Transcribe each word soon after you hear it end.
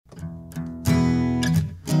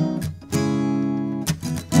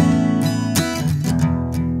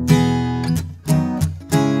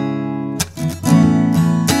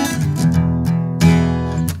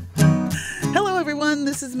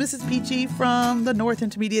Peachy from the North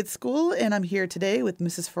Intermediate School, and I'm here today with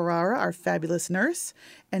Mrs. Ferrara, our fabulous nurse,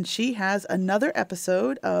 and she has another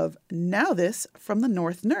episode of Now This from the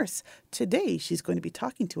North Nurse. Today, she's going to be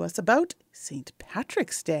talking to us about St.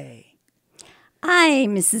 Patrick's Day. Aye,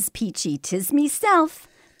 Mrs. Peachy, 'tis meself.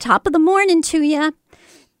 Top of the morning to ya.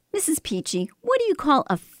 Mrs. Peachy, what do you call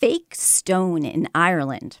a fake stone in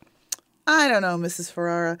Ireland? I don't know, Mrs.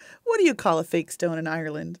 Ferrara. What do you call a fake stone in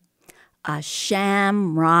Ireland? A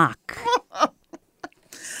shamrock.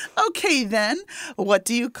 Okay, then. What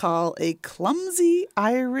do you call a clumsy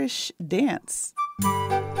Irish dance?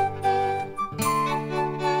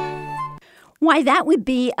 Why, that would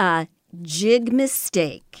be a jig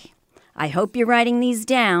mistake. I hope you're writing these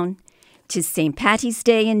down. 'Tis St. Patty's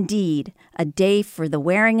Day indeed, a day for the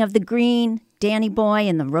wearing of the green, Danny Boy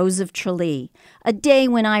and the Rose of Tralee, a day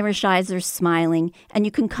when Irish eyes are smiling and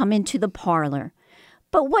you can come into the parlor.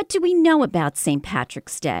 But what do we know about St.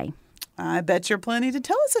 Patrick's Day? I bet you're planning to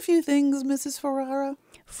tell us a few things, Mrs. Ferrara.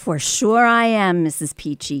 For sure I am, Mrs.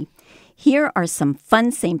 Peachy. Here are some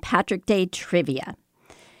fun St. Patrick's Day trivia.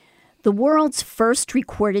 The world's first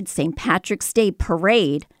recorded St. Patrick's Day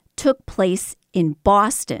parade took place in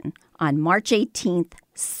Boston on March 18th,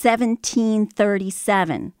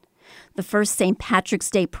 1737. The first St. Patrick's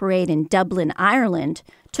Day parade in Dublin, Ireland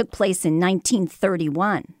took place in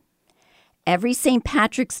 1931. Every St.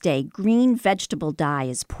 Patrick's Day, green vegetable dye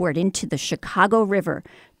is poured into the Chicago River,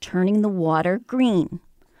 turning the water green.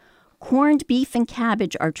 Corned beef and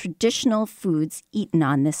cabbage are traditional foods eaten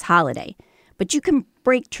on this holiday, but you can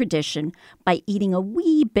break tradition by eating a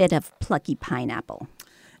wee bit of plucky pineapple.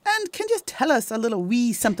 And can you just tell us a little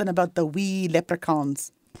wee something about the wee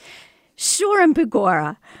leprechauns? Sure,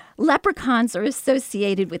 Mbugora. Leprechauns are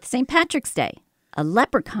associated with St. Patrick's Day. A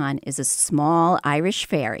leprechaun is a small Irish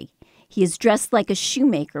fairy. He is dressed like a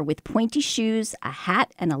shoemaker with pointy shoes, a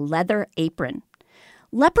hat, and a leather apron.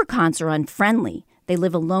 Leprechauns are unfriendly. They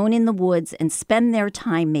live alone in the woods and spend their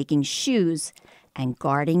time making shoes and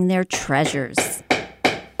guarding their treasures.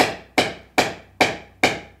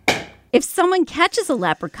 If someone catches a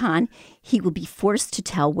leprechaun, he will be forced to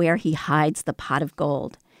tell where he hides the pot of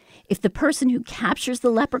gold. If the person who captures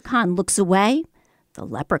the leprechaun looks away, the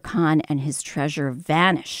leprechaun and his treasure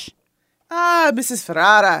vanish. Ah, Mrs.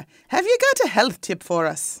 Ferrara, have you got a health tip for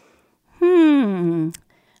us?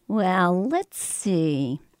 Well, let's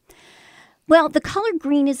see. Well, the color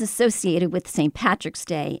green is associated with St. Patrick's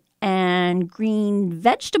Day, and green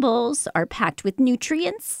vegetables are packed with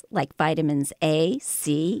nutrients like vitamins A,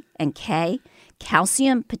 C, and K,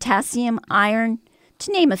 calcium, potassium, iron,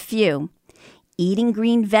 to name a few. Eating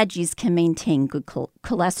green veggies can maintain good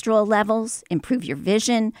cholesterol levels, improve your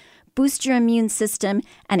vision, boost your immune system,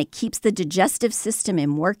 and it keeps the digestive system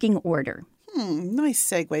in working order. Nice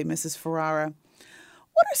segue, Mrs. Ferrara.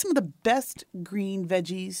 What are some of the best green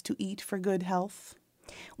veggies to eat for good health?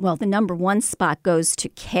 Well, the number one spot goes to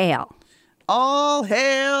kale. All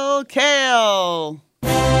hail kale!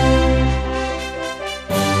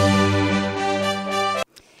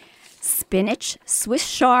 Spinach, Swiss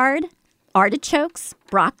chard, artichokes,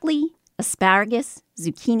 broccoli, asparagus,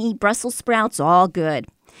 zucchini, Brussels sprouts, all good.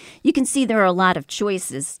 You can see there are a lot of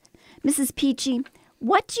choices. Mrs. Peachy,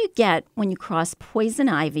 what do you get when you cross poison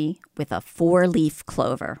ivy with a four-leaf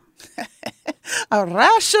clover? A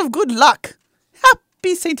rash of good luck.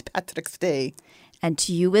 Happy St. Patrick's Day. And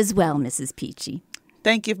to you as well, Mrs. Peachy.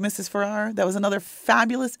 Thank you, Mrs. Ferrara. That was another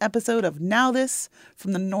fabulous episode of Now This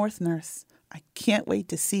from the North Nurse. I can't wait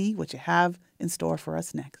to see what you have in store for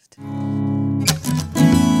us next.